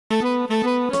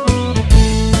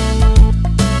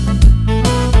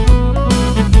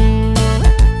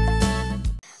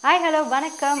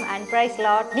வணக்கம் and price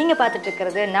lot. நீங்கள் பார்த்துட்டு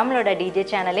இருக்கிறது நம்மளோட டிஜே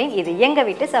சேனலின் இது எங்கள்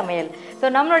வீட்டு சமையல். ஸோ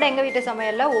நம்மளோட எங்கள் வீட்டு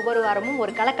சமையலில் ஒவ்வொரு வாரமும்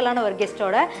ஒரு கலக்கலான ஒரு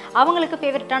கெஸ்ட்டோட அவங்களுக்கு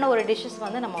ஃபேவரட்டான ஒரு டிஷ்ஷஸ்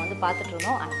வந்து நம்ம வந்து பார்த்துட்டு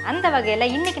இருந்தோம். அந்த வகையில்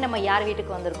இன்றைக்கி நம்ம யார்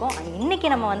வீட்டுக்கு வந்திருக்கோம், அண்ட் இன்றைக்கி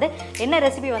நம்ம வந்து என்ன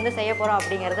ரெசிபி வந்து செய்ய போகிறோம்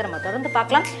அப்படிங்கிறத நம்ம தொடர்ந்து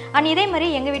பார்க்கலாம். அண்ட் இதே மாதிரி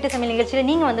எங்கள் வீட்டு சமையல் நிகழ்ச்சியில்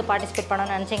நீங்கள் வந்து பார்ட்டிசிபேட்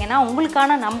பண்ணணும்னு நினச்சிங்கன்னா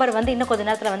உங்களுக்கான நம்பர் வந்து இன்னும்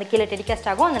கொஞ்சம் நேரத்தில் வந்து கீழே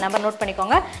டெலிகாஸ்ட் ஆகும். அந்த நம்பர் நோட்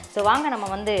பண்ணிக்கோங்க. ஸோ வாங்க நம்ம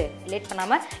வந்து லேட்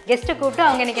பண்ணாமல் கெஸ்ட்டை கூப்பிட்டு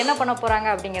அவங்க இன்றைக்கி என்ன பண்ண போகிறாங்க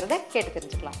அப்படிங்கிறத கேட்டு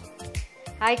தெரிஞ்சுக்கலாம்.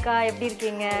 ஹாய்க்கா, எப்படி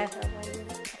இருக்கீங்க?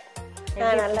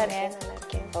 நல்லா இருக்கேன்.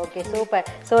 Okay, super.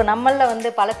 ஸோ நம்மளில் வந்து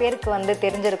பல பேருக்கு வந்து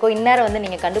தெரிஞ்சிருக்கும், இந்நேரம் வந்து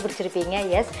நீங்கள் கண்டுபிடிச்சிருப்பீங்க.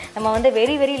 எஸ், நம்ம வந்து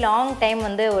வெரி லாங் டைம்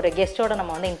வந்து ஒரு கெஸ்ட்டோட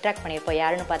நம்ம வந்து இன்ட்ராக்ட் பண்ணியிருப்போம்.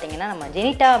 யாருன்னு பார்த்தீங்கன்னா நம்ம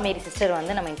ஜெனிட்டா மேரி சிஸ்டர்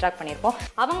வந்து நம்ம இன்ட்ராக்ட் பண்ணியிருப்போம்.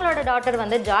 அவங்களோட டாட்டர்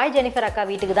வந்து ஜாய் ஜெனிஃபர் அக்கா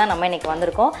வீட்டுக்கு தான் நம்ம இன்றைக்கி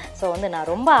வந்திருக்கோம். ஸோ வந்து நான்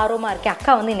ரொம்ப ஆர்வமாக இருக்கேன்.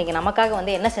 அக்கா வந்து இன்றைக்கி நமக்காக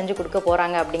வந்து என்ன செஞ்சு கொடுக்க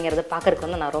போகிறாங்க அப்படிங்கிறது பார்க்குறதுக்கு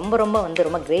வந்து நான்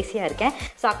ரொம்ப கிரேஸியாக இருக்கேன்.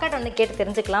 ஸோ அக்காட்ட வந்து கேட்டு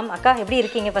தெரிஞ்சுக்கலாம். அக்கா எப்படி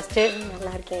இருக்கீங்க? ஃபஸ்ட்டு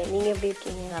நல்லா இருக்கேன். நீங்கள் எப்படி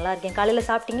இருக்கீங்க? நல்லா இருக்கேன். காலையில்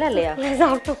சாப்பிட்டீங்களா இல்லையா?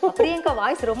 சாப்பிட்டோம். அப்படியேக்கா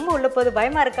வாய்ஸ் ரொம்ப உள்ள போகுது,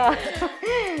 பயமாக இருக்கா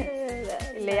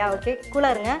இல்லையா? ஓகே,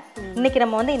 கூலாக இருங்க. இன்னைக்கு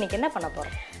நம்ம வந்து இன்னைக்கு என்ன பண்ண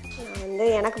போகிறோம்? வந்து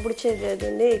எனக்கு பிடிச்சது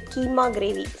வந்து keema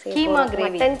gravy.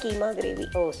 Mutton keema gravy.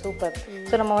 ஓ சூப்பர்.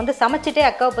 ஸோ நம்ம வந்து சமைச்சிட்டே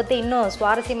அக்காவை பற்றி இன்னும்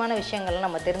சுவாரஸ்யமான விஷயங்கள்லாம்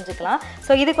நம்ம தெரிஞ்சுக்கலாம்.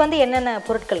 ஸோ இதுக்கு வந்து என்னென்ன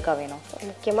பொருட்களுக்கா வேணும்?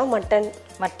 முக்கியமாக மட்டன்.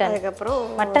 அதுக்கப்புறம்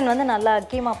மட்டன் வந்து நல்லா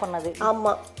கீமா பண்ணது.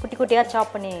 ஆமாம், குட்டி குட்டியாக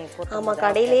சாப் பண்ணி போட்டு. ஆமாம்,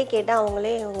 கடையிலே கேட்டால்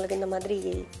அவங்களே உங்களுக்கு இந்த மாதிரி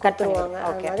கட்டுருவாங்க.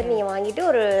 அது மாதிரி நீங்கள் வாங்கிட்டு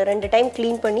ஒரு 2 டைம்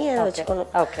க்ளீன் பண்ணி வச்சுக்கணும்.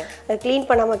 ஓகே, அது க்ளீன்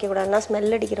பண்ணாமல் வைக்கக்கூடாதுன்னா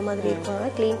ஸ்மெல் அடிக்கிற மாதிரி இருக்கும்.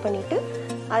 க்ளீன் பண்ணிவிட்டு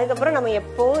அதுக்கப்புறம் நம்ம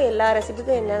எப்போவும் எல்லா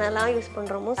ரெசிபிக்கும் என்னென்னலாம் யூஸ்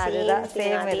பண்ணுறோமோ அதே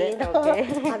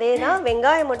தான்.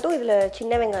 வெங்காயம் மட்டும் இதில்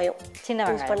சின்ன வெங்காயம்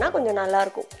யூஸ் பண்ணால் கொஞ்சம்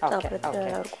நல்லாயிருக்கும், சாப்பிட்றதுக்கு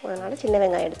நல்லாயிருக்கும். அதனால சின்ன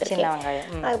வெங்காயம்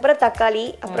எடுத்துருக்கேன். அதுக்கப்புறம் தக்காளி,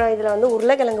 அப்புறம் இதில் வந்து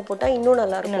உருளைக்கிழங்கு போட்டால் இன்னும்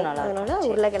நல்லாயிருக்கும். அதனால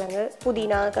உருளைக்கிழங்கு,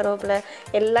 புதினா, கருவேப்பிலை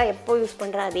எல்லாம் எப்போ யூஸ்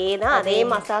பண்ணுற அதே தான். அதே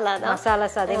மசாலா தான்.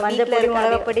 மசாலாஸ் அதே மஞ்சள்,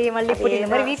 மிளகாப்பொடி, மல்லிப்பொடி,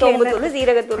 இந்த மாதிரி சோம்புத்தூள்,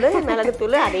 சீரகத்தூள்,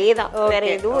 மிளகுத்தூள் அதே தான். வேற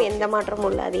எதுவும் எந்த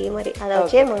மாற்றமும் இல்லை. அதே மாதிரி அதை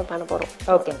வச்சே நம்ம பண்ண போகிறோம்.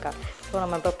 ஓகேக்கா. ஸோ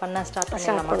நம்ம இப்போ பண்ண ஸ்டார்ட்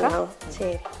பண்ணலாமாக்கா?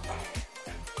 சரி.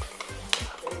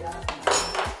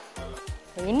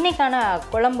 இன்றைக்கான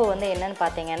குழம்பு வந்து என்னன்னு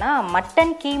பார்த்தீங்கன்னா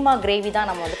மட்டன் கீமா கிரேவி தான்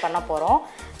நம்ம வந்து பண்ண போகிறோம்.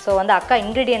 ஸோ வந்து அக்கா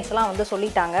இன்க்ரீடியன்ஸ்லாம் வந்து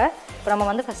சொல்லிட்டாங்க. இப்போ நம்ம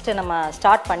வந்து ஃபஸ்ட்டு நம்ம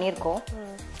ஸ்டார்ட் பண்ணியிருக்கோம்.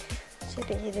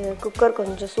 சரி, இது குக்கர்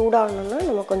கொஞ்சம் சூடாகணும்னா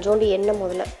நம்ம கொஞ்சோண்டு எண்ணெய்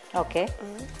முதல்ல. ஓகே,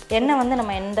 எண்ணெய் வந்து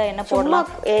நம்ம எந்த எண்ணெய் போடலாம்?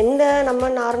 நம்ம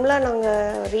நார்மலாக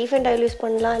நாங்கள் ரீஃபைண்ட் ஆயில் யூஸ்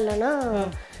பண்ணலாம், இல்லைன்னா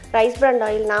ரைஸ் பிராண்ட்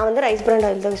ஆயில். நான் வந்து ரைஸ் பிராண்ட்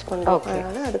ஆயில் தான் யூஸ் பண்ணுறேன்.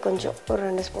 அதனால் அது கொஞ்சம் ஒரு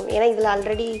 2 ஸ்பூன். ஏன்னா இதில்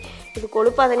ஆல்ரெடி இது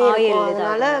கொழுப்பாதனே இருக்கும்,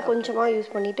 அதனால் கொஞ்சமாக யூஸ்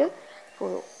பண்ணிவிட்டு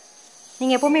போதும்.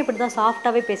 நீங்கள் எப்போவுமே இப்படி தான்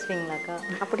சாஃப்டாகவே பேசுவீங்களாக்கா?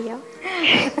 அப்படியா?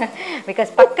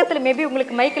 பிகாஸ் பக்கத்தில் மேபி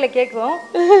உங்களுக்கு மைக்கில் கேட்கும்.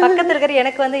 பக்கத்தில் இருக்கிற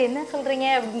எனக்கு வந்து என்ன சொல்கிறீங்க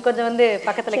அப்படின்னு கொஞ்சம் வந்து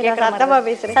பக்கத்தில் கேட்க சத்தமாக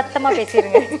பேசுகிறேன். சத்தமாக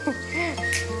பேசிடுங்க.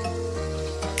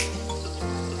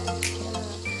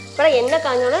 அப்புறம் எண்ணெய்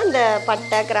காஞ்சோன்னா இந்த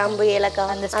பட்டை, கிராம்பு,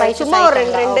 ஏலக்காய், அந்த ஸ்பைஸ் சும்மா ஒரு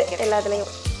 2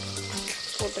 எல்லாத்துலேயும்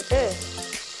போட்டுட்டு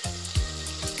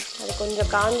அது கொஞ்சம்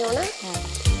காஞ்சோன்னே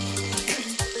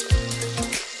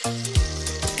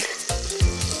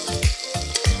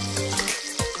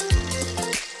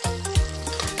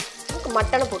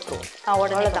மட்டனை போட்டுருவோம்.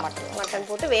 அவ்வளோதான். மட்டன்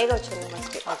போட்டு வேக வச்சுருவோம்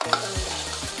ஃபஸ்ட்டு. ஓகே,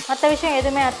 மற்ற விஷயம்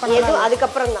எதுவுமே ஆட் பண்ணலாம்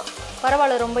அதுக்கப்புறம் தான்.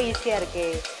 பரவாயில்ல, ரொம்ப ஈஸியாக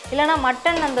இருக்குது. இல்லைனா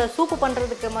மட்டன் அந்த சூப்பு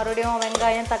பண்ணுறதுக்கு மறுபடியும்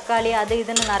வெங்காயம், தக்காளி அது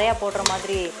இதுன்னு நிறையா போடுற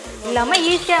மாதிரி இல்லாமல்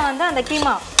ஈஸியாக வந்து அந்த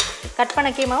கீமா கட் பண்ண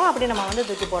கீமாவும் அப்படி நம்ம வந்து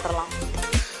தூக்கி போட்டுடலாம்.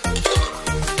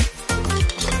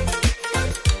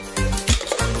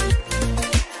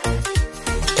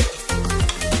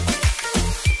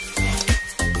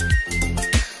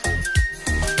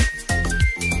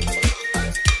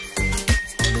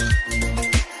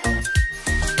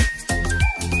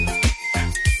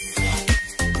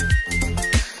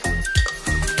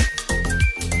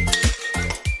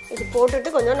 போட்டுட்டு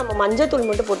கொஞ்சம் நம்ம மஞ்சத்தூள்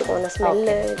மட்டும் போட்டுக்குவோம், அந்த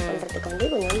ஸ்மெல்லு பண்ணுறதுக்காண்டி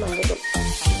கொஞ்சம் மஞ்சத்தூள்.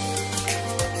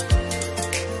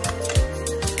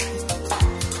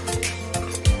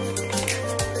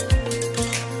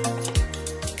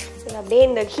 அப்படியே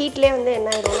இந்த ஹீட்லேயே வந்து என்ன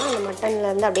ஆகிடும்னா அந்த மட்டனில்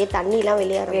இருந்து அப்படியே தண்ணிலாம்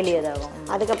வெளியேறாகும்.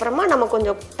 அதுக்கப்புறமா நம்ம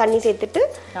கொஞ்சம் தண்ணி சேர்த்துட்டு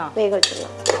வேக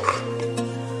வச்சிடலாம்.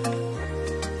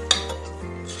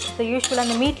 ஸோ யூஸ்வலாக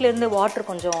அந்த மீட்லேருந்து வாட்டர்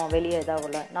கொஞ்சம் வெளியே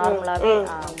இதாகும்ல நார்மலாகவே.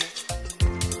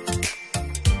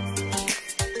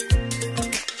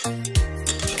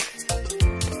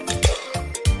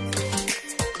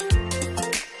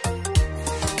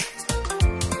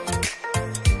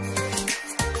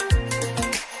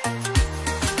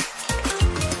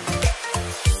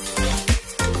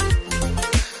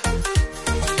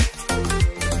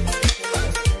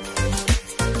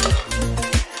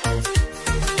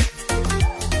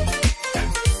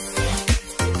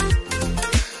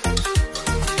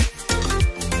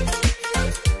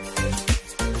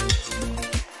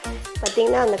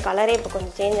 பார்த்தீங்கன்னா அந்த கலரே இப்போ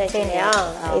கொஞ்சம் சேஞ்ச் ஆச்சு இல்லையா,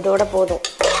 இதோட போதும்.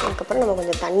 அதுக்கப்புறம் நம்ம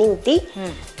கொஞ்சம் தண்ணி ஊற்றி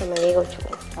நம்ம வேக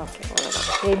வச்சுக்கணும். ஓகே,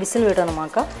 அவ்வளோதான். விசில்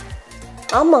விடணுமாக்கா?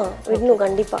 ஆமாம், விடணும்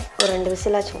கண்டிப்பாக. ஒரு 2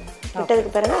 விசிலாச்சும்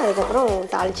விட்டதுக்கு பிறகு அதுக்கப்புறம்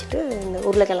தாளிச்சிட்டு இந்த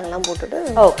உருளைக்கிழங்கெல்லாம் போட்டுட்டு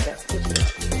ஓகே.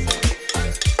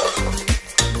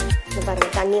 இந்த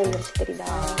பாருங்க தண்ணி வந்துருச்சு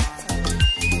தெரியுதா?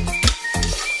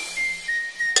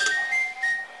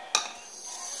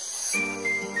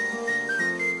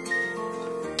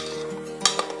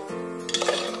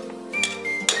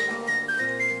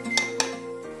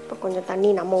 இப்போ கொஞ்சம் தண்ணி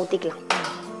நம்ம ஊற்றிக்கலாம்.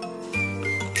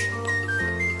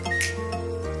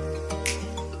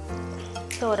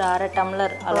 ஒரு 1/2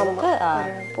 டம்ளர் அளவுக்கு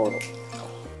போதும்.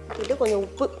 இது கொஞ்சம்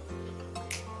உப்பு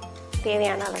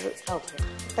தேவையான அளவு. ஓகே,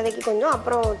 இப்போதைக்கு கொஞ்சம்,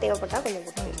 அப்புறம் தேவைப்பட்டால் கொஞ்சம்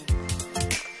உப்பு.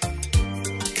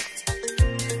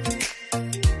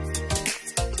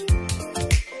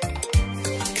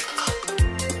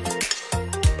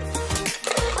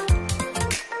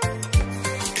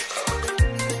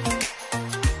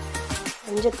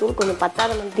 மஞ்சத்தூள் கொஞ்சம்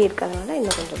பத்தாத மாதிரி இருக்கிறதுனால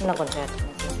இன்னும் கொஞ்சம் ஆட் பண்ணிக்கலாம்.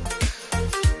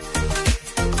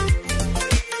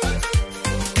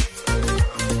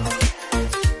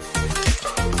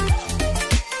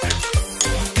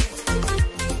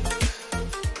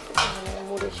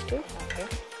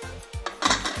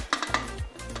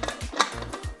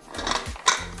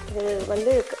 இது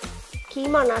வந்து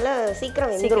கீமானால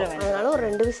சீக்கிரம் வெந்துடும், அதனால ஒரு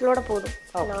 2 விசிலோட போதும்.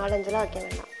 4-5 வைக்க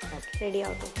வேண்டாம். ரெடி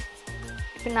ஆகும்.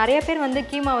 இப்போ நிறைய பேர் வந்து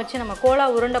கீமா வச்சு நம்ம கோலா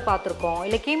உருண்டை பார்த்துருக்கோம்.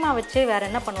 இல்லை கீமா வச்சு வேறு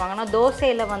என்ன பண்ணுவாங்கன்னா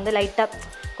தோசையில் வந்து லைட்டாக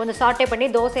கொஞ்சம் சாட்டே பண்ணி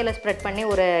தோசையில் ஸ்ப்ரெட் பண்ணி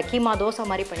ஒரு கீமா தோசை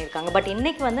மாதிரி பண்ணியிருக்காங்க. பட்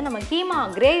இன்றைக்கி வந்து நம்ம கீமா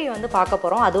கிரேவி வந்து பார்க்க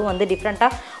போகிறோம். அதுவும் வந்து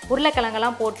டிஃப்ரெண்ட்டாக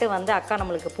உருளைக்கிழங்கெல்லாம் போட்டு வந்து அக்கா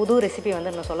நம்மளுக்கு புது ரெசிபி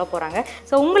வந்து இன்னும் சொல்ல போகிறாங்க.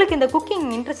 ஸோ உங்களுக்கு இந்த குக்கிங்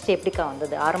இன்ட்ரெஸ்ட் எப்படிக்கா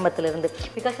வந்தது ஆரம்பத்துலேருந்து?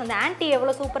 பிகாஸ் அந்த ஆன்ட்டி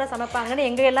எவ்வளோ சூப்பராக சமைப்பாங்கன்னு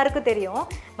எங்கள் எல்லாருக்கும் தெரியும்,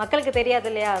 மக்களுக்கு தெரியாது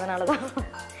இல்லையா, அதனால தான்.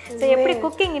 ஸோ எப்படி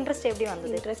குக்கிங் இன்ட்ரெஸ்ட் எப்படி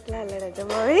வந்தது? இன்ட்ரெஸ்ட்லாம் இல்லை,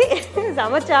 நிஜமாவே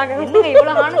சமைச்சாங்க. என்னங்க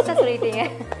இவ்வளோ ஹானஸ்ட்டாக சொல்லிட்டீங்க?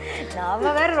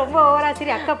 நாம வேறு ரொம்ப ஓவரா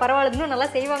சரி அக்கா பரவாயில்ல இன்னும் நல்லா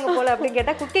செய்வாங்க போல் அப்படின்னு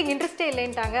கேட்டால் குக்கிங் இன்ட்ரெஸ்ட்டே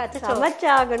இல்லைன்ட்டாங்க.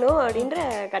 சமைச்சாகணும் அப்படின்ற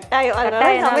கட்டாயம், அதனால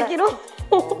சமைக்கணும்.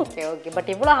 Okay okay. பட்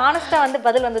இவ்வளோ ஹானஸ்ட்டாக வந்து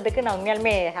பதில் வந்ததுக்கு நான்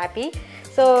உண்மையாலுமே ஹாப்பி.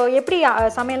 ஸோ எப்படி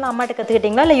சமையல்லாம் அம்மாட்ட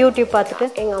கற்றுக்கிட்டீங்களா இல்லை யூடியூப் பார்த்துட்டு?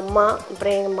 எங்கள் அம்மா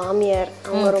அப்புறம் எங்கள் மாமியார்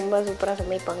அவங்க ரொம்ப சூப்பராக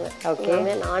சமைப்பாங்க. ஓகே.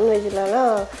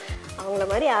 நான்வெஜ்லலாம் அவங்கள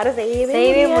மாதிரி யாரும்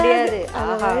செய்யவே முடியாது.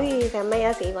 அந்த மாதிரி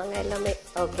செம்மையாக செய்வாங்க எல்லாமே.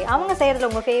 ஓகே. அவங்க செய்கிறதுல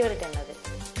உங்கள் ஃபேவரட் என்னது?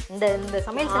 இந்த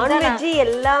சமையல் நான்வெஜ்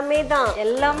எல்லாமே தான்,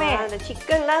 எல்லாமே. அந்த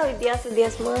சிக்கன்லாம்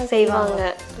வித்தியாசமாக செய்வாங்க,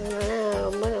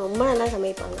 ரொம்ப ரொம்ப நல்லா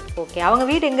சமைப்பாங்க. ஓகே. அவங்க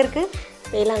வீடு எங்கே இருக்குது?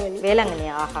 வேளாங்கண்ணி.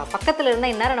 ஆஹா, பக்கத்தில்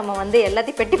இருந்தால் இந்நேரம் நம்ம வந்து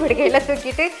எல்லாத்தையும் பெட்டி படுக்கையில்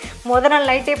தூக்கிட்டு நாள்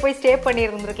நைட்டே போய் ஸ்டே பண்ணி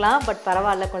இருந்திருக்கலாம். பட்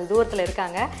பரவாயில்ல, கொஞ்சம் தூரத்தில்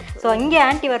இருக்காங்க. ஸோ இங்கே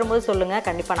ஆன்ட்டி வரும்போது சொல்லுங்கள்,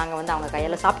 கண்டிப்பாக நாங்கள் வந்து அவங்க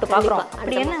கையில் சாப்பிட்டு பார்க்குறோம்.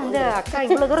 அப்படி என்ன வந்து அக்கா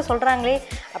இவ்வளோ தூரம் சொல்கிறாங்களே,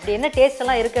 அப்படி என்ன டேஸ்ட்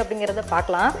எல்லாம் இருக்குது அப்படிங்கிறத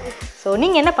பார்க்கலாம். ஸோ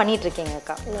நீங்கள் என்ன பண்ணிகிட்ருக்கீங்க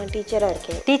அக்கா? நான் டீச்சராக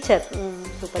இருக்கேன். டீச்சர்?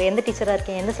 சூப்பர். எந்த டீச்சராக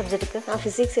இருக்கீங்க? எந்த சப்ஜெக்ட்டுக்கு? நான்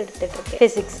ஃபிசிக்ஸ் எடுத்துகிட்ருக்கேன்.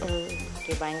 ஃபிசிக்ஸ்.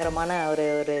 ஓகே, பயங்கரமான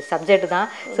ஒரு சப்ஜெக்ட் தான்.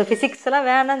 ஸோ ஃபிசிக்ஸ்லாம்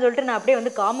வேணான்னு சொல்லிட்டு நான் அப்படியே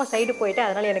வந்து காமர்ஸ் சைடு போயிட்டேன்.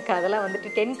 அதனால் எனக்கு அதெல்லாம் வந்துட்டு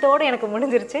 10th எனக்கு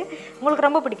முடிஞ்சிருச்சு. உங்களுக்கு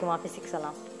ரொம்ப பிடிக்குமா ஃபிசிக்ஸ்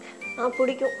எல்லாம்?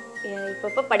 பிடிக்கும்.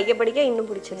 இப்போ படிக்க இன்னும்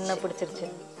பிடிச்சிருச்சு.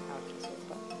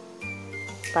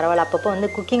 பரவாயில்ல. அப்பப்போ வந்து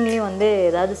குக்கிங்லேயும் வந்து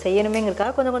ஏதாவது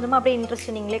செய்யணுமேங்கிறதுக்காக கொஞ்சம் கொஞ்சமாக அப்படியே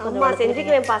இன்ட்ரெஸ்ட் நீங்களே கொஞ்சம்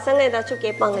செஞ்சுக்குவேன். பசங்க ஏதாச்சும்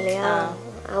கேட்பாங்க இல்லையா,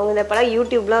 அவங்க இப்போலாம்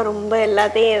யூடியூப்லாம் ரொம்ப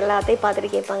எல்லாத்தையும்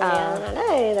பார்த்துட்டு கேட்பாங்க, அதனால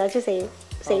ஏதாச்சும்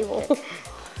செய்வோம்.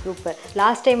 சூப்பர்.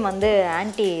 லாஸ்ட் டைம் வந்து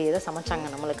ஆன்ட்டி இதை சமைச்சாங்க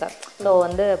நம்மளுக்கு. ஸோ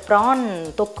வந்து ப்ரான்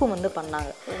தொக்கு வந்து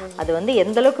பண்ணாங்க. அது வந்து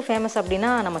எந்த அளவுக்கு ஃபேமஸ்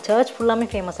அப்படின்னா நம்ம சர்ச் ஃபுல்லாமே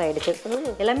ஃபேமஸ் ஆகிடுச்சு.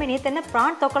 எல்லாமே நேற்று என்ன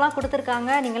ப்ரான் தொக்கெல்லாம் கொடுத்துருக்காங்க,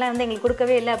 நீங்களாம் வந்து எங்களுக்கு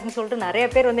கொடுக்கவே இல்லை அப்படின்னு சொல்லிட்டு நிறைய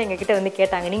பேர் வந்து எங்ககிட்ட வந்து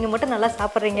கேட்டாங்க, நீங்கள் மட்டும் நல்லா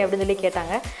சாப்பிட்றீங்க அப்படின்னு சொல்லி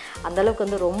கேட்டாங்க. அந்தளவுக்கு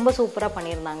வந்து ரொம்ப சூப்பராக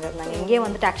பண்ணியிருந்தாங்க. நாங்கள் இங்கேயே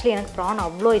வந்துட்டு ஆக்சுவலி எனக்கு ப்ரான்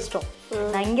அவ்வளோ இஷ்டம்.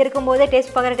 நான் இங்கே இருக்கும்போதே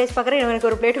டேஸ்ட் பார்க்குறேன்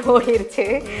எனக்கு ஒரு பிளேட் ஓடிடுச்சு.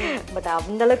 பட்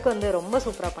அந்தளவுக்கு வந்து ரொம்ப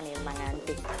சூப்பராக பண்ணியிருந்தாங்க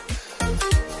ஆன்ட்டி.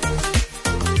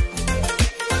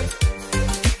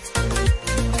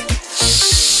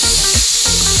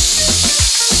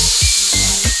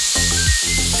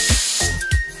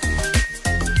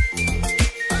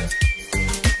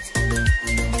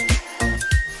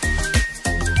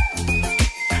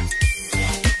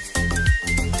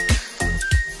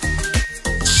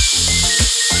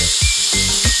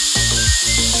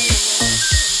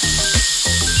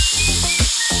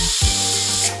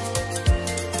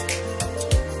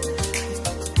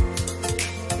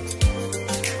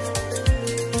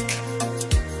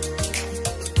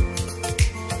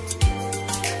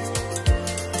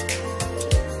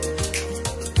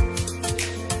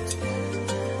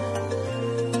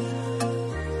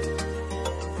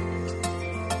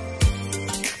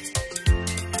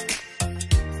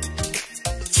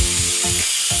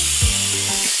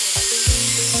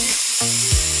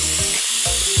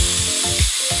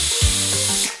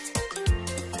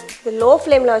 லோ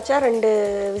ஃப்ளேமில் வச்சா 2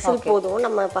 விசில் போதும்.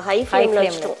 நம்ம இப்போ ஹை ஃப்ளேமில்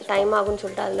வச்சிட்டோம், டைம் ஆகும்னு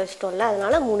சொல்லிட்டு அதில் வச்சிட்டோம்ல,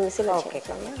 அதனால 3 விசில்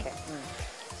வச்சுக்கலாம்.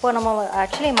 இப்போ நம்ம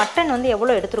ஆக்சுவலி மட்டன் வந்து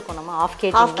எவ்வளோ எடுத்துருக்கோம்? நம்ம ½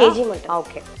 kg mutton.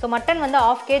 Okay. So mutton வந்து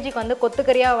 ½ kgக்கு வந்து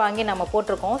கொத்துக்கறியாக வாங்கி நம்ம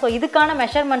போட்டிருக்கோம். ஸோ இதுக்கான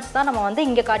மெஷர்மெண்ட்ஸ் தான் நம்ம வந்து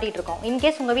இங்கே காட்டிகிட்டு இருக்கோம்.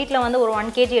 இன்கேஸ் உங்கள் வீட்டில் வந்து ஒரு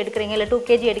 1 kg எடுக்கிறீங்க இல்லை 2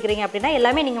 kg எடுக்கிறீங்க அப்படின்னா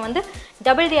எல்லாமே நீங்கள் வந்து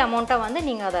டபுள் தி அமௌண்ட்டை வந்து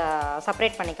நீங்கள் அதை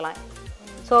செப்பரேட் பண்ணிக்கலாம்.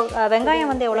 ஸோ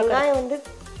வெங்காயம் வந்து எவ்வளோ? வெங்காயம் வந்து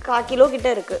 1/4 கிலோ கிட்ட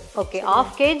இருக்கு. ஓகே. ½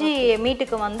 kg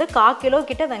மீட்டுக்கு வந்து 1/4 கிலோ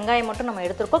கிட்ட வெங்காயம் மட்டும் நம்ம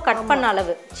எடுத்துருக்கோம். கட் பண்ண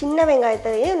அளவு சின்ன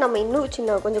வெங்காயத்தையே நம்ம இன்னும்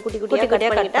சின்ன கொஞ்சம் குட்டி குட்டியாக கட்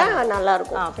பண்ணிட்டா நல்லா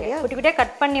இருக்கும். குட்டி குட்டியாக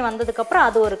கட் பண்ணி வந்ததுக்கப்புறம்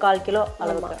அது ஒரு 1/4 கிலோ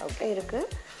அளவுக்கு இருக்கு.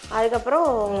 அதுக்கப்புறம்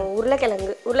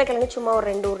உருளைக்கிழங்கு சும்மா ஒரு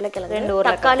 2 உருளைக்கிழங்கு,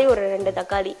 தக்காளி ஒரு 2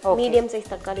 தக்காளி, மீடியம்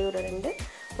சைஸ் தக்காளி ஒரு 2,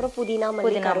 அப்புறம் புதினா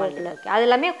மல்லி கருவேப்பிலை, அது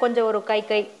எல்லாமே கொஞ்சம் ஒரு கை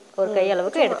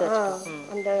அளவுக்கு எடுத்து வச்சுக்கோங்க.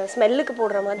 அந்த ஸ்மெல்லுக்கு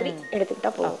போடுற மாதிரி எடுத்துக்கிட்டா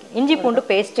போதும். இஞ்சி பூண்டு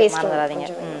பேஸ்ட் மறந்துடாதீங்க.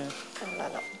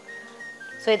 அவ்வளோதான்.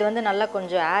 ஸோ இது வந்து நல்லா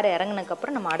கொஞ்சம் ஏர்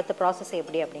இறங்கினதுக்கப்புறம் நம்ம அடுத்த ப்ராசஸ்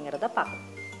எப்படி அப்படிங்கிறத பார்க்கலாம்.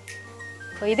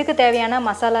 ஸோ இதுக்கு தேவையான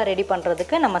மசாலா ரெடி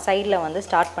பண்ணுறதுக்கு நம்ம சைடில் வந்து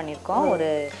ஸ்டார்ட் பண்ணியிருக்கோம்.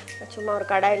 சும்மா ஒரு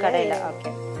கடாயில்.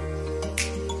 ஓகே.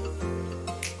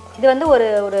 இது வந்து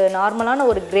ஒரு நார்மலான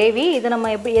ஒரு கிரேவி. இது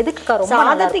நம்ம எப்படி எதுக்கு ரொம்ப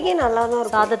சாதத்துக்கே நல்லா தான்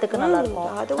இருக்கும். சாதத்துக்கு நல்லா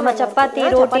இருக்கும். நம்ம சப்பாத்தி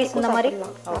ரோட்டிஸ் இந்த மாதிரி.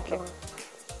 ஓகே.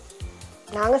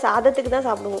 நாங்கள் சாதத்துக்கு தான்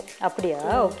சாப்பிடுவோம். அப்படியா?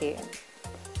 ஓகே.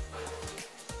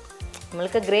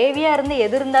 நம்மளுக்கு கிரேவியாக இருந்து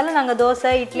எது இருந்தாலும் நாங்கள்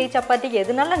தோசை இட்லி சப்பாத்திக்கு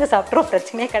எதுனாலும் நாங்கள் சாப்பிட்றோம்,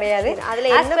 பிரச்சனையே கிடையாது.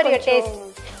 அதில் என்ன டேஸ்ட்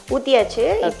ஊற்றியாச்சு.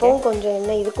 இப்போவும் கொஞ்சம்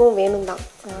என்ன இதுக்கும் வேணும் தான்,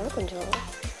 அதனால் கொஞ்சம்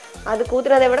அதுக்கு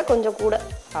ஊற்றுறதை விட கொஞ்சம் கூட.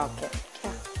 ஓகே.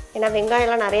 ஏன்னா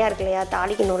வெங்காயம்லாம் நிறையா இருக்கு இல்லையா,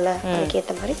 தாளிக்கணும்ல,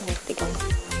 அதுக்கேற்ற மாதிரி ஊற்றிக்கோங்க.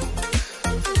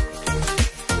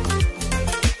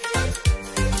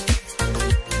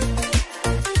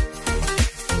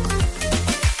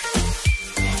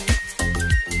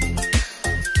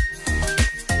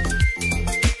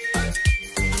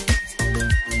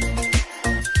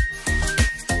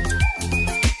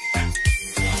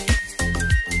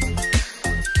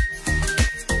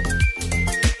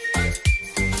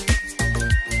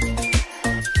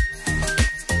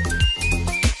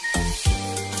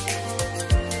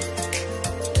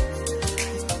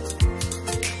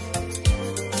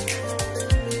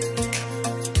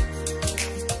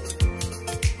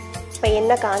 இப்போ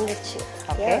எண்ணெய் காஞ்சிச்சு.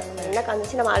 எண்ணெய்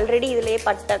காஞ்சிச்சு. நம்ம ஆல்ரெடி இதுலேயே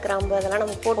பட்டை கிராம்பு அதெல்லாம்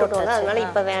நம்ம போட்டுட்டோம்ல, அதனால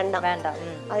இப்போ வேண்டாம்.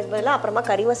 அதுக்கு பதிலாக அப்புறமா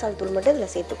கறி மசாலா தூள் மட்டும்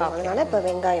இதில் சேர்த்துக்கோங்க. அதனால இப்போ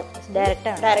வெங்காயம்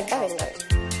டைரெக்டாக வெங்காயம்.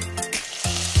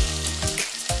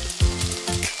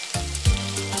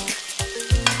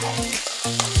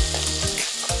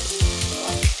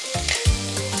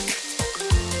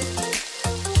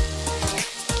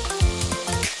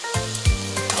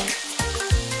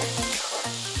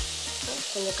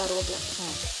 கொஞ்சம் கருவேப்பிலை.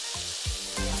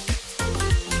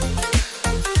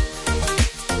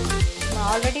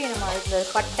 ஆல்ரெடி நம்ம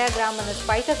பட்டை கிராம்பு அந்த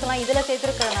ஸ்பைசஸ்லாம் இதில்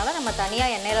சேர்த்துருக்கிறதுனால நம்ம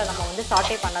தனியாக எண்ணெயில் நம்ம வந்து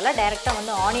சாட்டே பண்ணலை, டைரெக்டாக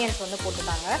வந்து ஆனியன்ஸ் வந்து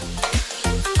போட்டுட்டாங்க.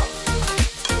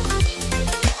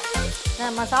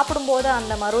 நம்ம சாப்பிடும்போது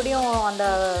அந்த மறுபடியும் அந்த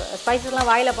ஸ்பைசஸ்லாம்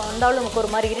வாயில் வந்தாலும் நமக்கு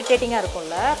ஒரு மாதிரி இரிட்டேட்டிங்காக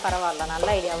இருக்கும்ல. பரவாயில்ல, நல்ல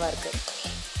ஐடியாவாக இருக்குது.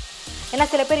 ஏன்னா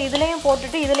சில பேர் இதுலேயும்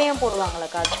போட்டுட்டு இதுலேயும் போடுவாங்களே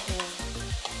காது.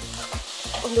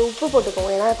 கொஞ்சம் உப்பு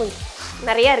போட்டுக்கோங்க, ஏன்னா கொஞ்சம்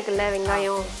நிறையா இருக்குல்ல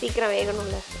வெங்காயம், சீக்கிரம்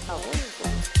வேகணும்ல.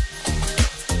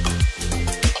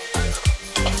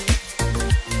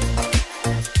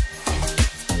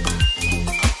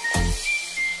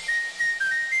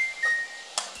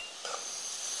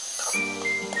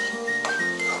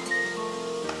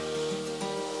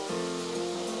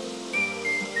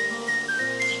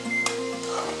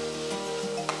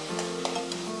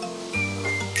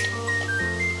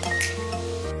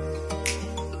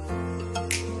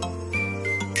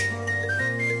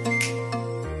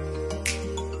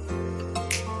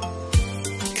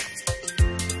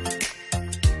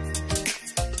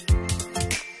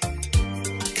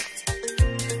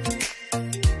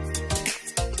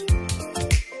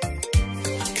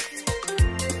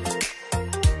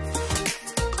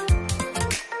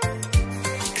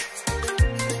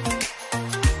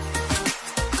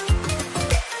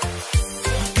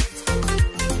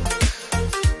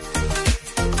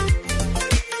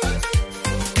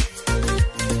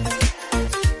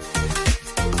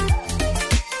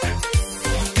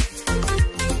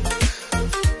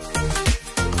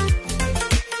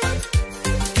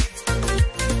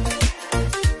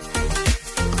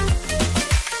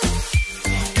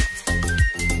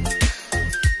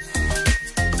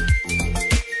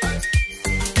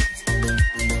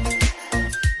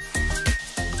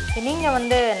 நீங்கள்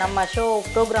வந்து நம்ம ஷோ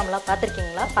ப்ரோக்ராம்லாம்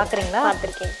பார்த்துருக்கீங்களா?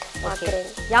 பார்க்குறேன்.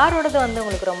 யாரோடது வந்து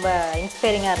உங்களுக்கு ரொம்ப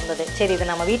இன்ஸ்பைரிங்காக இருந்தது? சரி, இது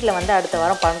நம்ம வீட்டில் வந்து அடுத்த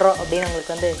வாரம் பண்ணுறோம் அப்படின்னு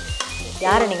உங்களுக்கு வந்து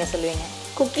யாரை நீங்கள் சொல்லுவீங்க?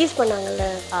 குக்கீஸ் பண்ணாங்கல்ல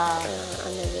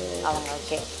அந்த அவங்க.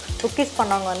 ஓகே, குக்கீஸ்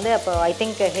பண்ணவங்க வந்து அப்போ ஐ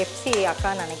திங்க் ஹெப்சி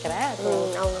அக்கான்னு நினைக்கிறேன்.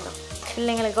 அவங்க தான்.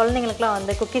 பிள்ளைங்களுக்கு குழந்தைங்களுக்குலாம்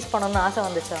வந்து குக்கீஸ் பண்ணணும்னு ஆசை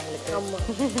வந்துச்சு அவங்களுக்கு. ஆமாம்.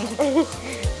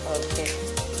 ஓகே,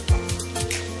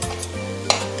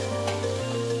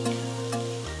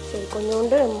 சரி,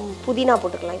 கொஞ்சோண்டு புதினா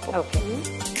போட்டுக்கலாம் இப்போ. ஓகே,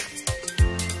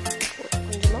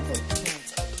 கொஞ்சமாக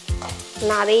போட்டு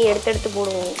நான் அதையும் எடுத்து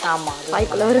போடுவோம். ஆமாம்,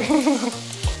 வாய்க்குள்ள ஒரு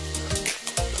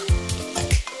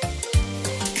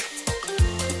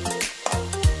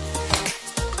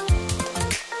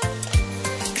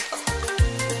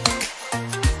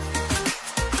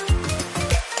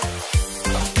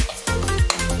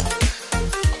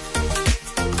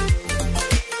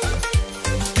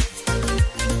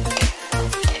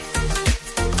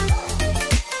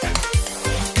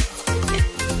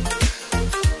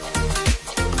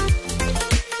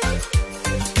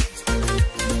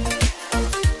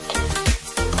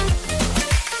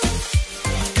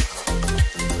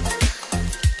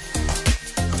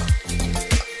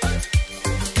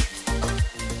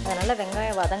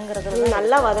வெங்காயம் வதங்குறது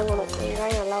நல்லா வதங்கணும்.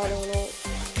 வெங்காயம் நல்லா வதங்கணும்.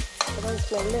 அப்பதான்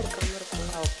ஸ்மெல் இருக்காம இருக்கும்.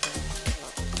 ஓகே,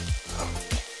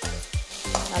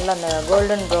 நல்லா அந்த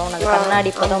கோல்டன் ப்ரௌன் அந்த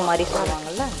கண்ணாடி பதம் மாதிரி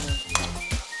சொல்லுவாங்கல்ல.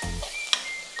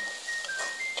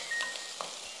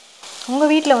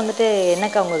 உங்கள் வீட்டில் வந்துட்டு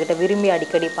என்னக்கா உங்ககிட்ட விரும்பி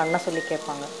அடிக்கடி பண்ண சொல்லி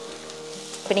கேட்பாங்க?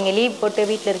 இப்போ நீங்கள் லீவ் போட்டு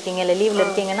வீட்டில் இருக்கீங்க, இல்லை லீவில்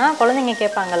இருக்கீங்கன்னா குழந்தைங்க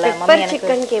கேட்பாங்கல்ல, மம்மி எனக்கு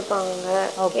சிக்கன் கேட்பாங்க.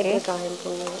 Okay,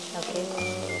 okay.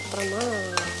 அப்புறமா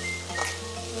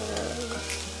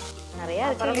நிறையா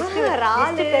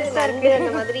இறால் பெருசாக இருக்குது,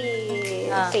 அந்த மாதிரி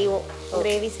செய்வோம்,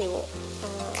 கிரேவி செய்வோம்,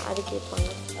 அது கேட்பாங்க.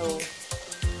 ஓ,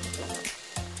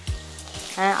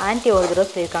 ஆன்ட்டி ஒரு தடவை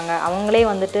சொல்லியிருக்காங்க, அவங்களே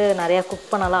வந்துட்டு நிறையா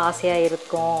குக் பண்ணலாம் ஆசையாக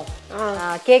இருக்கும்,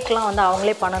 கேக்லாம் வந்து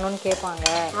அவங்களே பண்ணணும்னு கேட்பாங்க.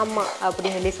 ஆமாம்,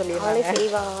 அப்படின்னு சொல்லி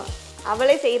சொல்லியிருக்காங்க.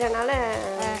 அவளே செய்கிறனால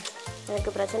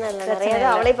எனக்கு பிரச்சனை இல்லை.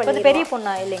 நிறையா அவளே பண்ணி. பெரிய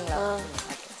பொண்ணா இல்லைங்களா?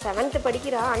 7th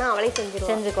படிக்கிறா, ஆனால் அவளே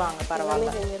செஞ்சுக்குவாங்க.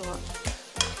 பரவாயில்ல, செஞ்சிருவான்.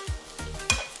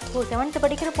 ஓ, 7th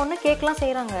படிக்கிற பொண்ணு கேக்லாம்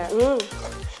செய்கிறாங்க.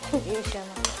 விஷயம்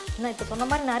தான். இப்போ சொன்ன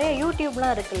மாதிரி நிறைய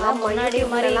யூடியூப்லாம் இருக்குல்ல, முன்னாடி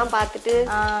மாதிரிலாம் பார்த்துட்டு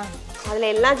அதில்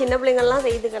எல்லாம் சின்ன பிள்ளைங்கள்லாம்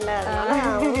செய்துக்கல, அதனால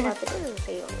பார்த்துட்டு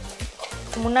செய்வாங்க.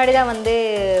 முன்னாடி தான் வந்து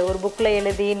ஒரு புக்கில்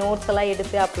எழுதி நோட்ஸ் எல்லாம்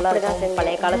எடுத்து அப்படிலாம் இருக்கும்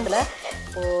பழைய காலத்தில்.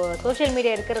 இப்போது சோஷியல்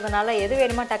மீடியா இருக்கிறதுனால எது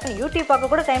வேணுமா டக்குன்னு யூடியூப்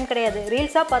பார்க்க கூட டைம் கிடையாது,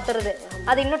 ரீல்ஸாக பார்த்துறது.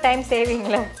 அது இன்னும் டைம்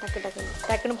சேவிங்கில்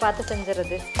டக்குன்னு பார்த்து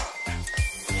செஞ்சுறது.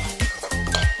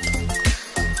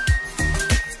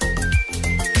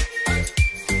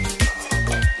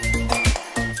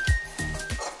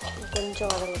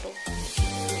 கொஞ்சம் வதங்கட்டும்.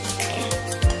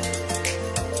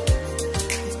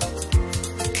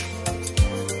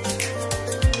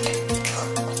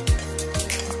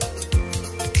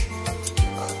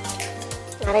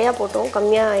 நிறையா போட்டோம்,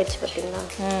 கம்மியாக ஆயிடுச்சு பார்த்தீங்களா?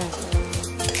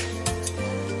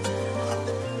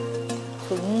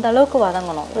 இந்த அளவுக்கு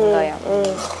வதங்கணும் வெங்காயம்.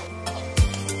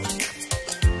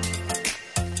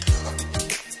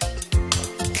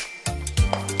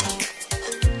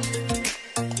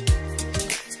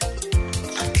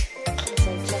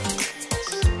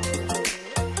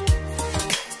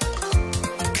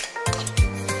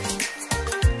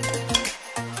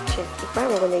 இப்போ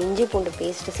நம்ம கொஞ்சம் இஞ்சி பூண்டு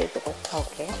பேஸ்ட்டு சேர்த்துக்கோம்.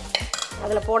 ஓகே,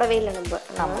 அதில் போடவே இல்லை நம்ம,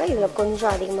 அதனால் இதில்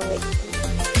கொஞ்சம் அதிகமாகவே.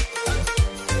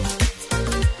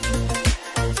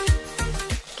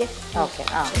 Okay okay.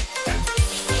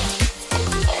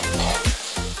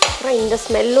 அப்புறம் இந்த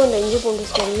ஸ்மெல்லும், இந்த இஞ்சி பூண்டு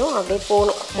ஸ்மெல்லும் அப்படியே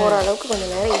போகிற அளவுக்கு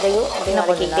கொஞ்சம் நேரம் இதையும் அப்படியே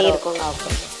வதக்கிட்டே இருக்கும்.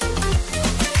 ஓகே,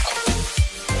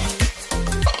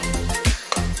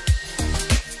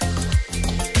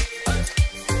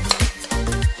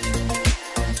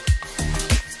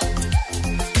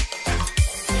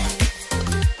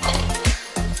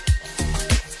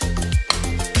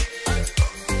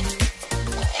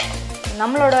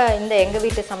 நம்மளோட இந்த எங்கள்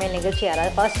வீட்டு சமையல் நிகழ்ச்சி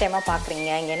யாராவது ஃபர்ஸ்ட் டைமாக பார்க்குறீங்க,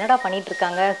 இங்கே என்னடா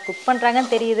பண்ணிகிட்ருக்காங்க, குக்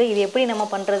பண்ணுறாங்கன்னு தெரியுது, இது எப்படி நம்ம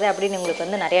பண்ணுறது அப்படின்னு உங்களுக்கு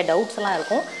வந்து நிறைய டவுட்ஸ்லாம்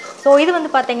இருக்கும். ஸோ இது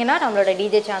வந்து பார்த்தீங்கன்னா நம்மளோட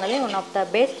டிஜே சேனலில் one of the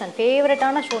best and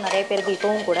ஃபேவரட்டான ஷோ நிறைய பேருக்கு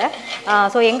இப்போவும் கூட.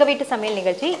 ஸோ எங்கள் வீட்டு சமையல்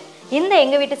நிகழ்ச்சி, இந்த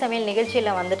எங்கள் வீட்டு சமையல்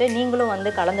நிகழ்ச்சியில் வந்துட்டு நீங்களும் வந்து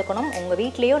கலந்துக்கணும். உங்கள்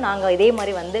வீட்லேயும் நாங்கள் இதே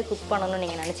மாதிரி வந்து குக் பண்ணணும்னு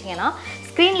நீங்கள் நினச்சிங்கன்னா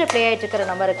ஸ்க்ரீனில் ப்ளே ஆகிட்டு இருக்கிற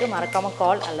நம்பருக்கு மறக்காமல்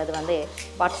கால் அல்லது வந்து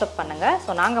வாட்ஸ்அப் பண்ணுங்கள்.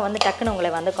 ஸோ நாங்கள் வந்து டக்குன்னு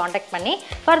உங்களை வந்து காண்டாக்ட் பண்ணி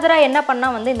ஃபர்தராக என்ன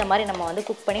பண்ணால் வந்து இந்த மாதிரி நம்ம வந்து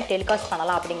குக் பண்ணி டெலிகாஸ்ட்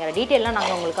பண்ணலாம் அப்படிங்கிற டீட்டெயிலாம்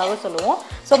நாங்கள் உங்களுக்காக சொல்லுவோம்.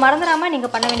 ஸோ மறந்துடாமல்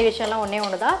நீங்கள் பண்ண வேண்டிய விஷயம்லாம்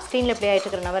ஒன்று தான், ஸ்க்ரீனில் ப்ளே ஆகிட்டு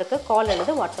இருக்கிற நம்பருக்கு கால்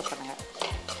அல்லது வாட்ஸ்அப் பண்ணுங்கள்.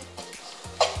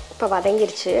 இப்போ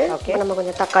வதங்கிருச்சு. ஓகே, நம்ம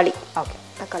கொஞ்சம் தக்காளி. ஓகே,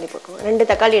 தக்காளி போட்டுருவோம். 2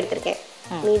 தக்காளி எடுத்திருக்கேன்,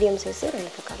 மீடியம் சைஸு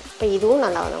 2 தக்காளி. இப்போ இதுவும்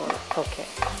நல்லா வதங்கணும். ஓகே,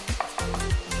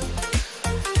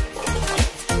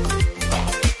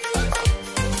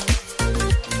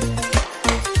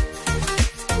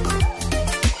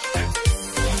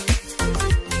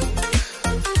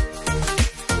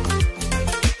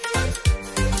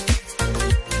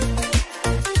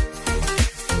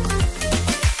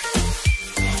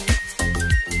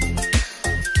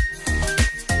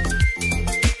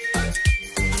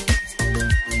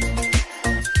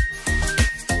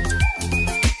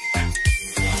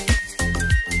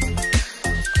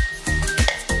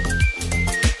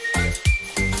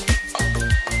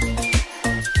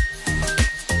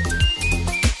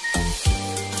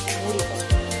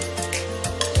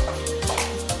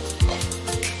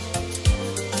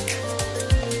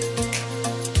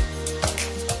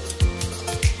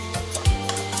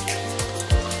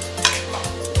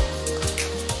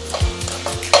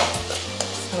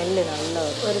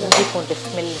 வருது. இஞ்சி பூண்டு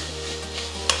ஸ்மெல்.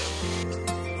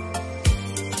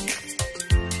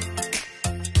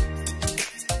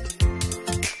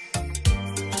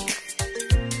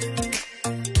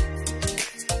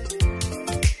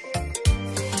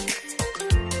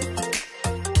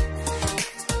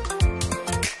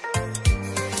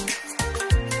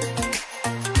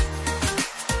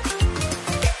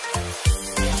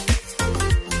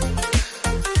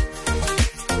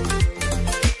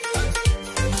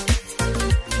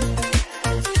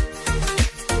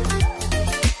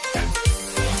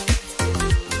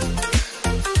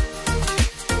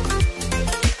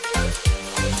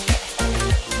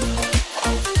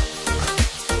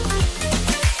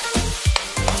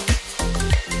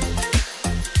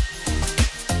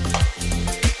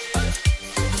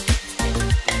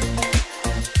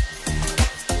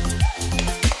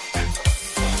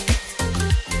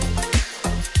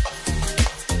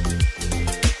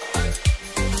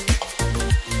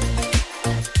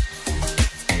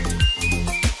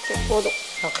 போதும்.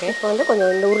 ஓகே. இப்போ வந்து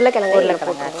கொஞ்சம் இந்த உருளைக்கிழங்கு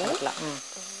போட்டுக்கலாம்.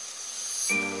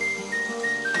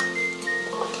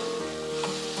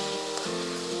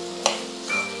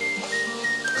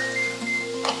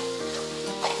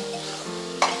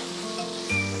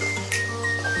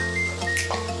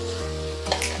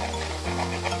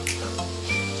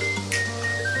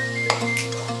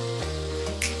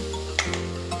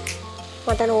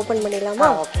 மட்டன் ஓப்பன் பண்ணிடலாமா?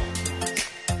 ஓகே.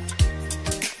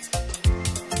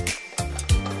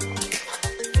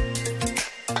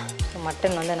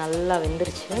 மட்டன் வந்து நல்லா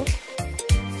வெந்துருச்சு.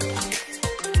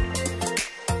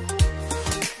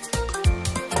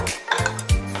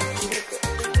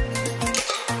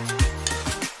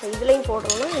 இதுலையும்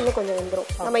போடுறோம்னா இன்னும் கொஞ்சம் வெந்துடும்.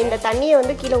 நம்ம இந்த தண்ணியை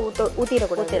வந்து கீழே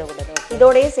ஊற்றிடக்கூடாது.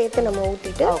 இதோடயே சேர்த்து நம்ம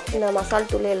ஊற்றிட்டு இந்த மசால்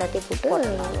தூள் எல்லாத்தையும் போட்டு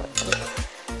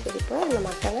சரி. இப்போ இந்த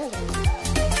மட்டனை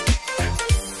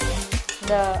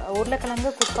இந்த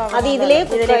உருளைக்கிழங்கு குக்காக அது இதுலேயே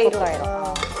குக் ஆயிடும்.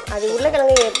 அது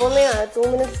உருளைக்கிழங்கு எப்போவுமே 2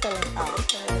 மினிட்ஸ் தானே.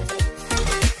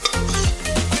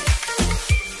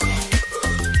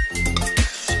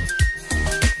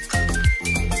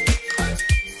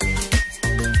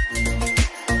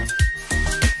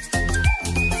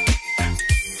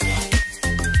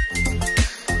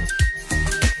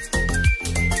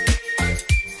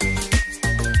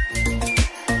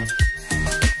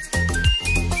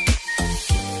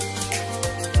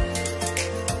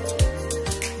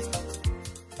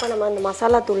 இப்போ நம்ம அந்த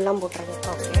மசாலா தூள்லாம் போட்டுருங்க.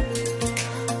 ஓகே.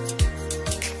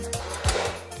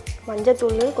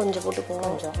 மஞ்சத்தூள் கொஞ்சம்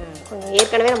போட்டுக்குவோம். கொஞ்சம்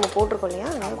ஏற்கனவே நம்ம போட்டிருக்கோம் இல்லையா,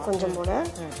 அதனால் கொஞ்சம் போட.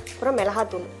 அப்புறம்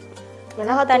மிளகாத்தூள்.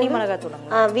 தனி மிளகாத்தூள்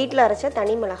வீட்டில் அரைச்ச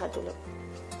தனி மிளகாத்தூள்.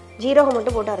 ஜீரகம்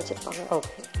மட்டும் போட்டு அரைச்சிருப்பாங்க.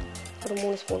 ஓகே. ஒரு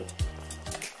 3 ஸ்பூன்.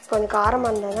 கொஞ்சம்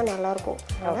காரமாக இருந்தால் தான் நல்லாயிருக்கும்.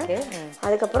 ஓகே.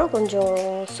 அதுக்கப்புறம் கொஞ்சம்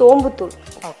சோம்புத்தூள்.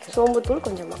 ஓகே. சோம்புத்தூள்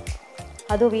கொஞ்சமாக.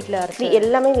 அதுவும் வீட்டில் அரைச்சி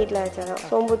எல்லாமே வீட்டில் அரைச்சதான்.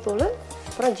 சோம்புத்தூள்,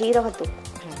 அப்புறம் ஜீரகத்தூள்.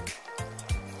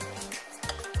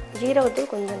 ஜீரகத்தூள்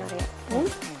கொஞ்சம் நிறையா.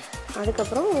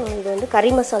 அதுக்கப்புறம் இது வந்து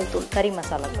கறி மசால் தூள். கறி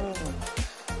மசாலா தூள்.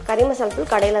 கறி மசால்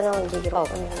தூள் கடையில் தான் வாங்கிக்கிறோம்.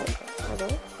 அது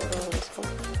ஒரு 1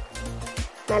 ஸ்பூன்.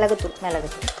 மிளகுத்தூள்.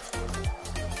 மிளகுத்தூள்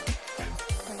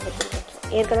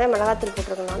கொஞ்சம் ஏற்கனவே மிளகாத்தூள்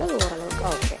போட்டிருக்கனால ஓரளவுக்கு.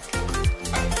 ஓகே.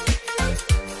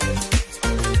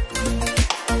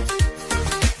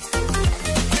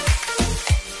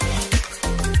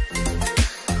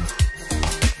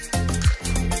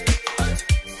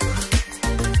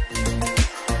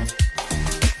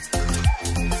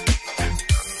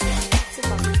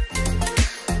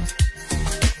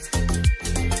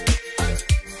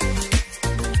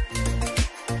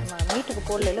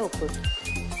 போடல உப்பு,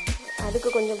 அதுக்கு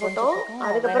கொஞ்சம் போட்டோம்.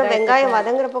 அதுக்கப்புறம் வெங்காயம்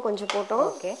வதங்குறப்ப கொஞ்சம் போட்டோம்.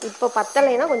 இப்போ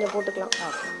பத்தலைன்னா கொஞ்சம் போட்டுக்கலாம்.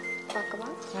 பார்க்கவா?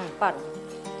 பாருங்க.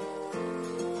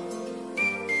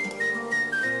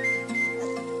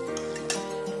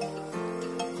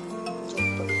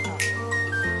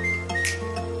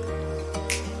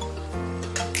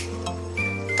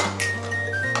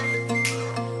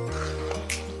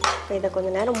 இதை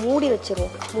கொஞ்சம் நேரம் மூடி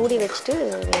வச்சிருவோம். மூடி வச்சுட்டு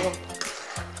வேகும்.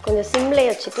 கொஞ்சம் சிம்லே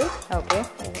வச்சுட்டு. ஓகே.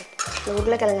 இந்த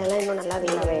உருளைக்கிழங்கு எல்லாம் இன்னும் நல்லா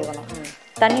வேகணும்.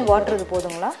 தண்ணி வாட்டுறது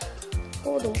போதுங்களா?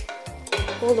 போதும்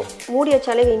போதும். மூடி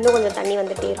வச்சாலே இன்னும் கொஞ்சம் தண்ணி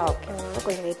வந்துட்டே இருக்கும். அதனால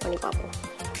கொஞ்சம் வெயிட் பண்ணி பார்ப்போம்.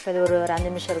 இது ஒரு 5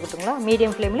 நிமிஷம் இருக்கட்டுங்களா?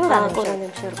 மீடியம் ஃப்ளேமில் ஒரு 5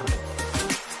 நிமிஷம் இருக்கட்டும்.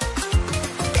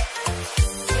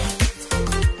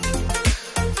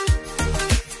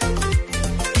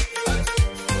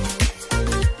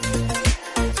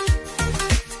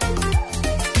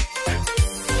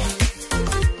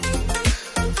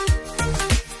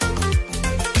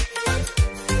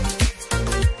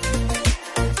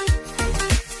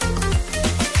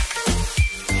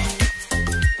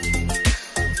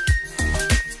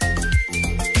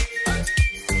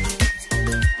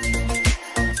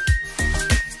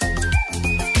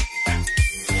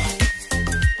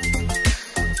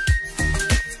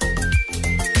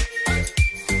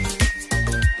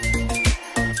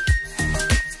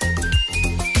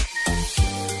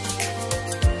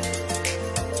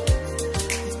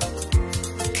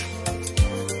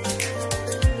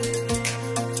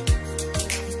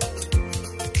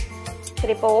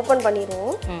 இப்போ ஓப்பன்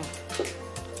பண்ணிடுவோம்.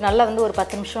 நல்லா வந்து ஒரு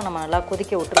 10 நிமிஷம் நம்ம நல்லா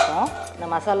கொதிக்க விட்டுருக்கோம் இந்த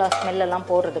மசாலா ஸ்மெல்லாம்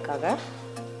போடுறதுக்காக.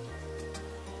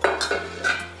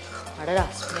 அடடா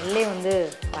ஸ்மெல்லே வந்து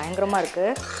பயங்கரமாக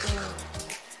இருக்குது.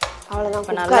 அவ்வளோதான்,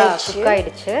 இப்போ நல்லா குக்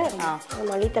ஆகிடுச்சு.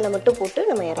 மல்லித்தலை மட்டும் போட்டு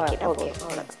நம்ம இறக்கிட்டோம். ஓகே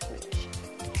அவ்வளோதான்.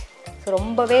 ஸோ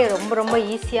ரொம்பவே ரொம்ப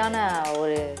ஈஸியான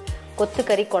ஒரு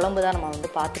கொத்துக்கறி குழம்பு தான் நம்ம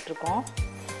வந்து பார்த்துட்ருக்கோம்.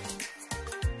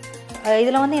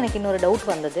 இதில் வந்து எனக்கு இன்னொரு டவுட்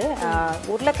வந்தது,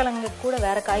 உருளைக்கிழங்கு கூட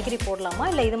வேறு காய்கறி போடலாமா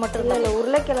இல்லை இது மட்டும் இல்லை? இல்லை,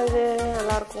 உருளைக்கிழங்கு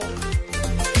நல்லாயிருக்கும்.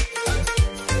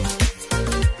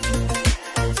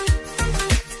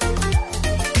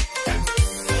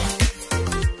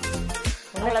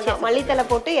 அவ்வளோதான், மல்லித்தலை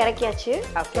போட்டு இறக்கியாச்சு.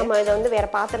 நம்ம இதை வந்து வேறு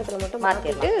பாத்திரத்தில் மட்டும்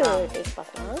மாற்றிட்டு டேஸ்ட்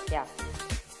பார்க்கலாம்.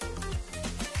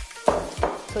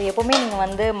 ஸோ எப்போவுமே நீங்கள்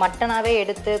வந்து மட்டனாகவே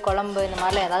எடுத்து குழம்பு இந்த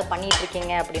மாதிரிலாம் ஏதாவது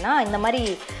பண்ணிகிட்ருக்கீங்க அப்படின்னா இந்த மாதிரி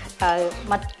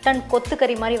மட்டன்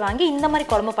கொத்துக்கறி மாதிரி வாங்கி இந்த மாதிரி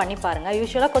குழம்பு பண்ணி பாருங்கள்.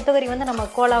 யூஸ்வலாக கொத்துக்கறி வந்து நம்ம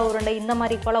கோலா உருண்டை இந்த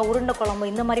மாதிரி கோலா உருண்டை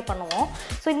குழம்பு இந்த மாதிரி பண்ணுவோம்.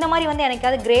 ஸோ இந்த மாதிரி வந்து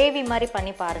எனக்காவது கிரேவி மாதிரி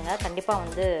பண்ணி பாருங்கள். கண்டிப்பாக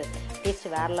வந்து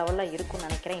டேஸ்ட் வேறு லெவலில் இருக்கும்னு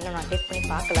நினைக்கிறேன். இன்னும் நான் டேஸ்ட் பண்ணி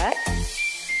பார்க்கல.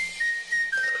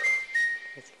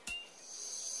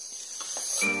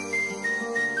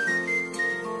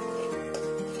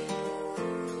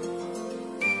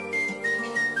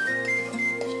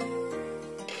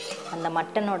 அந்த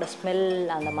மட்டனோட ஸ்மெல்,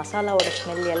 அந்த மசாலாவோட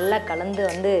ஸ்மெல் எல்லாம் கலந்து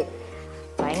வந்து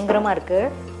பயங்கரமாக இருக்குது.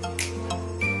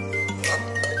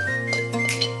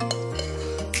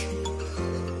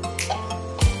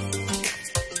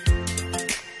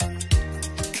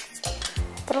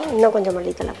 அப்புறம் இன்னும் கொஞ்சம்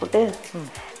மல்லித்தலை போட்டு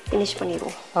ஃபினிஷ்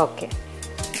பண்ணிடுவோம். ஓகே.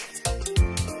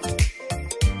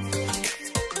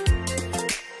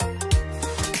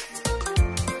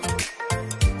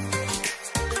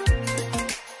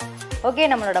 ஓகே,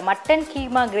 நம்மளோட மட்டன்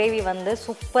கீமா கிரேவி வந்து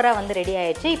சூப்பராக வந்து ரெடி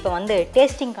ஆயிடுச்சு. இப்போ வந்து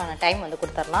டேஸ்டிங்கான டைம் வந்து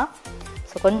கொடுத்துடலாம்.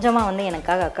 ஸோ கொஞ்சமாக வந்து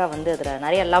எனக்காக அக்கா வந்து அதில்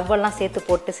நிறைய லவ்வெல்லாம் சேர்த்து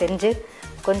போட்டு செஞ்சு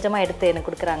கொஞ்சமாக எடுத்து எனக்கு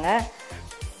கொடுக்குறாங்க.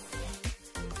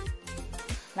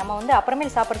 நம்ம வந்து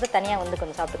அப்புறமேல் சாப்பிட்றது தனியாக வந்து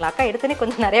கொஞ்சம் சாப்பிட்டுக்கலாம். அக்கா எடுத்துனே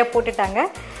கொஞ்சம் நிறையா போட்டுட்டாங்க.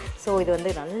 ஸோ இது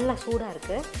வந்து நல்லா சூடாக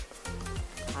இருக்குது.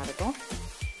 ஆகட்டும்.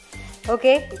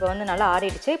 ஓகே, இப்போ வந்து நல்லா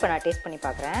ஆறிடுச்சு. இப்போ நான் டேஸ்ட் பண்ணி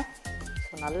பார்க்குறேன்.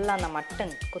 ஸோ நல்லா அந்த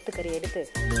மட்டன் கொத்துக்கறி எடுத்து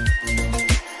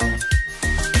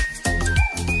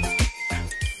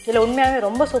இதில் உண்மையாகவே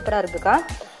ரொம்ப சூப்பராக இருக்குக்கா.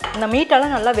 இந்த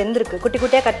மீட்டெல்லாம் நல்லா வெந்திருக்கு. குட்டி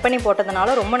குட்டியாக கட் பண்ணி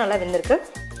போட்டதுனால ரொம்ப நல்லா வெந்திருக்கு.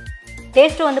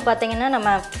 டேஸ்ட்டு வந்து பார்த்திங்கன்னா நம்ம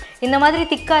இந்த மாதிரி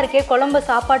திக்காக இருக்கே குழம்பு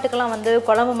சாப்பாட்டுக்கெல்லாம் வந்து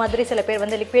குழம்பு மாதிரி சில பேர்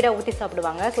வந்து லிக்விடாக ஊற்றி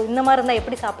சாப்பிடுவாங்க. ஸோ இந்த மாதிரி இருந்தால்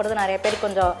எப்படி சாப்பிட்றது நிறைய பேர்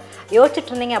கொஞ்சம்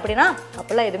யோசிச்சுட்டு இருந்தீங்க அப்படின்னா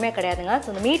அப்போல்லாம் எதுவுமே கிடையாதுங்க. ஸோ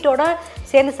இந்த மீட்டோட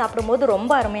சேர்ந்து சாப்பிடும்போது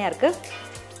ரொம்ப அருமையாக இருக்குது.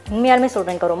 உண்மையாலுமே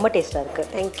சொல்கிறேன், எனக்கு ரொம்ப டேஸ்ட்டாக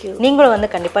இருக்குது. தேங்க்யூ. நீங்களும் வந்து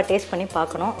கண்டிப்பாக டேஸ்ட் பண்ணி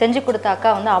பார்க்கணும். செஞ்சு கொடுத்த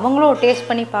அக்கா வந்து அவங்களும் டேஸ்ட்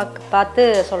பண்ணி பார்த்து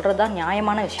சொல்கிறது தான்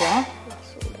நியாயமான விஷயம்.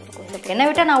 என்னை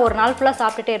விட்டால் நான் ஒரு நாள் ஃபுல்லாக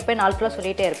சாப்பிட்டுட்டே இருப்பேன், நாள் ஃபுல்லாக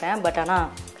சொல்லிகிட்டே இருப்பேன். பட் ஆனால்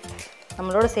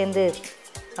நம்மளோட சேர்ந்து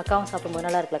அக்காவும் சாப்பிடும்போது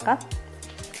நல்லா இருக்குல்லக்கா.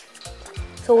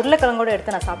 ஸோ உருளைக்கிழங்கோட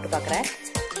எடுத்து நான் சாப்பிட்டு பார்க்குறேன்.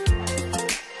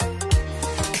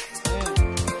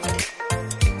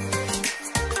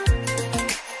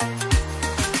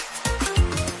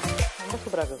 ரொம்ப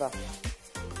சூப்பராக இருக்குக்கா.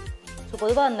 ஸோ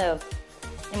பொதுவாக அந்த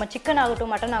நம்ம சிக்கன்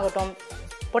ஆகட்டும் மட்டன் ஆகட்டும்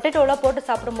பொட்டேட்டோலாம் போட்டு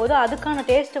சாப்பிடும்போது அதுக்கான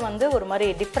டேஸ்ட்டு வந்து ஒரு மாதிரி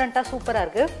டிஃப்ரெண்ட்டாக சூப்பராக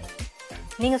இருக்குது.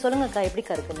 நீங்கள் சொல்லுங்கக்கா,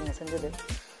 எப்படிக்கா இருக்குது நீங்கள் செஞ்சது?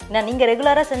 ஏன்னா நீங்கள்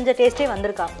ரெகுலராக செஞ்ச டேஸ்ட்டே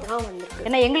வந்திருக்கா? வந்திருக்கு.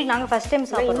 ஏன்னா எங்களுக்கு நாங்கள் ஃபஸ்ட் டைம்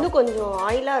சாப்பிட்றோம். இன்னும் கொஞ்சம்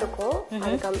ஆயிலாக இருக்கும்.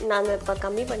 நாங்கள் இப்போ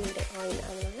கம்மி பண்ணிட்டேன் ஆயில்.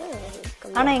 அதனால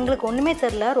ஆனால் எங்களுக்கு ஒன்றுமே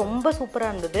தெரில, ரொம்ப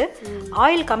சூப்பராக இருந்தது.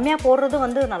 ஆயில் கம்மியாக போடுறது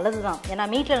வந்து நல்லது தான். ஏன்னா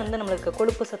மீட்டில் வந்து நம்மளுக்கு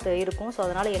கொழுப்பு சத்து இருக்கும். ஸோ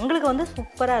அதனால் எங்களுக்கு வந்து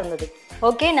சூப்பராக இருந்தது.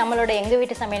 ஓகே, நம்மளோட எங்கள்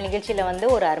வீட்டு சமையல் நிகழ்ச்சியில் வந்து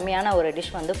ஒரு அருமையான ஒரு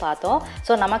டிஷ் வந்து பார்த்தோம்.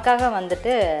 ஸோ நமக்காக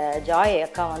வந்துட்டு ஜாய்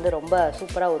அக்கா வந்து ரொம்ப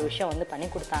சூப்பராக ஒரு விஷயம் வந்து பண்ணி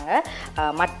கொடுத்தாங்க.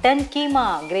 மட்டன் கீமா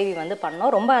கிரேவி வந்து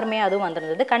பண்ணோம். ரொம்ப அருமையாக அதுவும்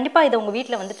வந்திருந்தது. கண்டிப்பாக இதை உங்கள்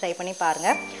வீட்டில் வந்து ட்ரை பண்ணி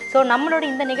பாருங்கள். ஸோ நம்மளோட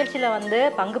இந்த நிகழ்ச்சியில் வந்து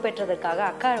பங்கு பெற்றதற்காக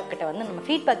அக்கா கிட்ட வந்து நம்ம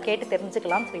ஃபீட்பேக் கேட்டு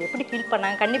தெரிஞ்சுக்கலாம். ஸோ எப்படி ஃபீல்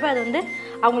பண்ணாங்க. கண்டிப்பாக அது வந்து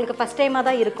அவங்களுக்கு ஃபஸ்ட் டைமாக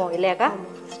தான் இருக்கும் இல்லையாக்கா?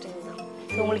 ஃபஸ்ட் டைம் தான்.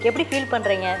 ஸோ உங்களுக்கு எப்படி ஃபீல்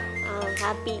பண்ணுறீங்க?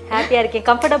 ஹாப்பியாக இருக்கீங்க?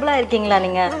 கம்ஃபர்டபுளாக இருக்கீங்களா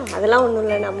நீங்கள்? அதெல்லாம் ஒன்றும்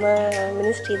இல்லை, நம்ம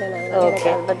மினிஸ்ட்ரி தானே. ஓகே,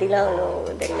 அதை பற்றிலாம்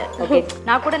ஒன்றும் இல்லை. ஓகே,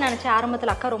 நான் கூட நினச்சேன்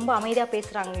ஆரம்பத்தில் அக்கா ரொம்ப அமைதியாக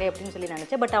பேசுகிறாங்களே அப்படின்னு சொல்லி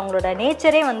நினச்சேன். பட் அவங்களோட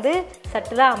நேச்சரே வந்து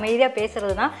சட்டுலாக அமைதியாக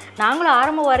பேசுகிறது தான்.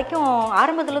 நாங்களும்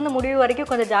ஆரம்பத்துலேருந்து முடிவு வரைக்கும்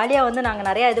கொஞ்சம் ஜாலியாக வந்து நாங்கள்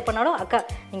நிறையா இது பண்ணாலும் அக்கா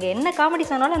நீங்கள் என்ன காமெடி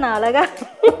சொன்னாலும் நான் அழகாக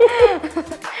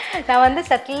நான் வந்து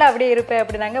சட்டிலாக அப்படியே இருப்பேன்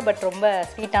அப்படின்னாங்க. பட் ரொம்ப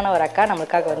ஸ்வீட்டான ஒரு அக்கா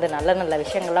நம்மளுக்காக வந்து நல்ல நல்ல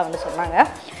விஷயங்கள்லாம் வந்து சொன்னாங்க.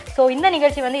 ஸோ இந்த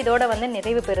நிகழ்ச்சி வந்து இதோட வந்து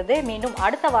நிறைவு பெறுது. மீண்டும்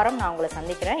அடுத்த வாரம் நான் உங்களை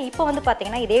சந்திக்கிறேன். இப்போ வந்து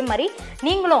பார்த்தீங்கன்னா இதே மாதிரி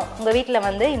நீங்களும் உங்கள் வீட்டில்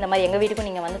வந்து இந்த மாதிரி எங்கள் வீட்டுக்கும்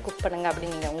நீங்கள் வந்து குக் பண்ணுங்கள்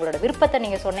அப்படின்னு நீங்கள் உங்களோட விருப்பத்தை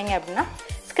நீங்கள் சொன்னீங்க அப்படின்னா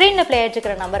ஸ்க்ரீனில் ப்ளே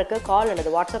ஆகிட்டுருக்கிற நம்பருக்கு கால்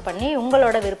அல்லது வாட்ஸ்அப் பண்ணி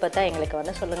உங்களோட விருப்பத்தை எங்களுக்கு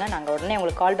வந்து சொல்லுங்கள். நாங்கள் உடனே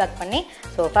உங்களுக்கு கால் பேக் பண்ணி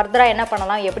ஸோ ஃபர்தராக என்ன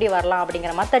பண்ணலாம், எப்படி வரலாம்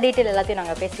அப்படிங்கிற மற்ற டீட்டெயில் எல்லாத்தையும்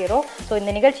நாங்கள் பேசிடுறோம். ஸோ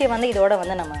இந்த நிகழ்ச்சியை வந்து இதோட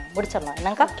வந்து நம்ம முடிச்சிடலாம்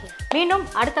என்னங்கா. மீண்டும்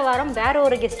அடுத்த வாரம் வேற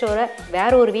ஒரு கெஸ்ட்டோட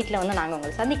வேற ஒரு வீட்டில் வந்து நாங்கள்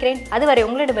உங்களை சந்திக்கிறேன். அதுவரை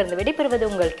உங்களிடமிருந்து விடைபெறுவது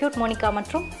உங்கள் கியூட் மோனிகா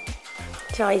மற்றும்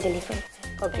ஜாய் ஜெனிஃபர்.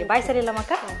 ஓகே, பாய்.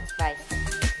 சரியில்லாமாக்கா, பாய்.